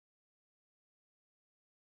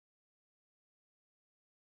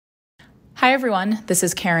Hi everyone, this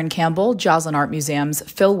is Karin Campbell, Joslyn Art Museum's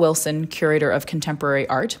Phil Willson, Curator of Contemporary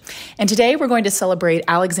Art, and today we're going to celebrate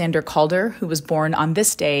Alexander Calder, who was born on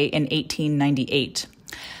this day in 1898.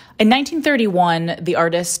 In 1931, the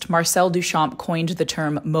artist Marcel Duchamp coined the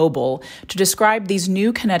term mobile to describe these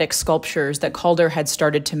new kinetic sculptures that Calder had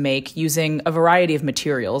started to make using a variety of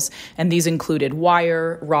materials, and these included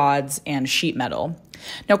wire, rods, and sheet metal.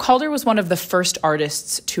 Now, Calder was one of the first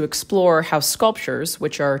artists to explore how sculptures,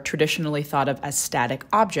 which are traditionally thought of as static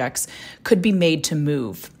objects, could be made to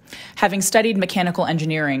move. Having studied mechanical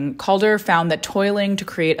engineering, Calder found that toiling to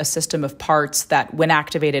create a system of parts that, when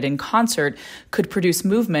activated in concert, could produce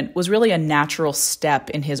movement was really a natural step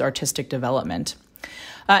in his artistic development.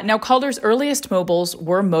 Now, Calder's earliest mobiles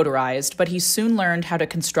were motorized, but he soon learned how to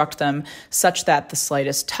construct them such that the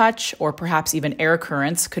slightest touch, or perhaps even air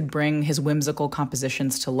currents, could bring his whimsical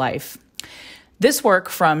compositions to life. This work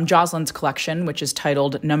from Joslyn's collection, which is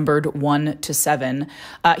titled Numbered 1 to 7,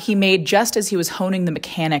 he made just as he was honing the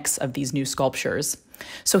mechanics of these new sculptures.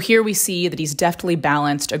 So here we see that he's deftly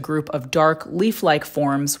balanced a group of dark, leaf-like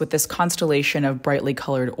forms with this constellation of brightly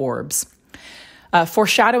colored orbs.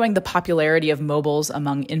 Foreshadowing the popularity of mobiles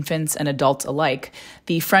among infants and adults alike,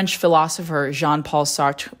 the French philosopher Jean-Paul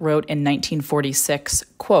Sartre wrote in 1946,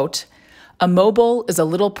 quote, "A mobile is a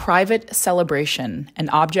little private celebration, an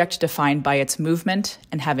object defined by its movement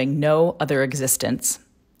and having no other existence."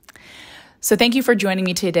 So thank you for joining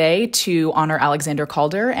me today to honor Alexander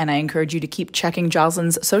Calder, and I encourage you to keep checking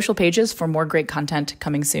Joslyn's social pages for more great content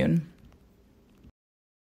coming soon.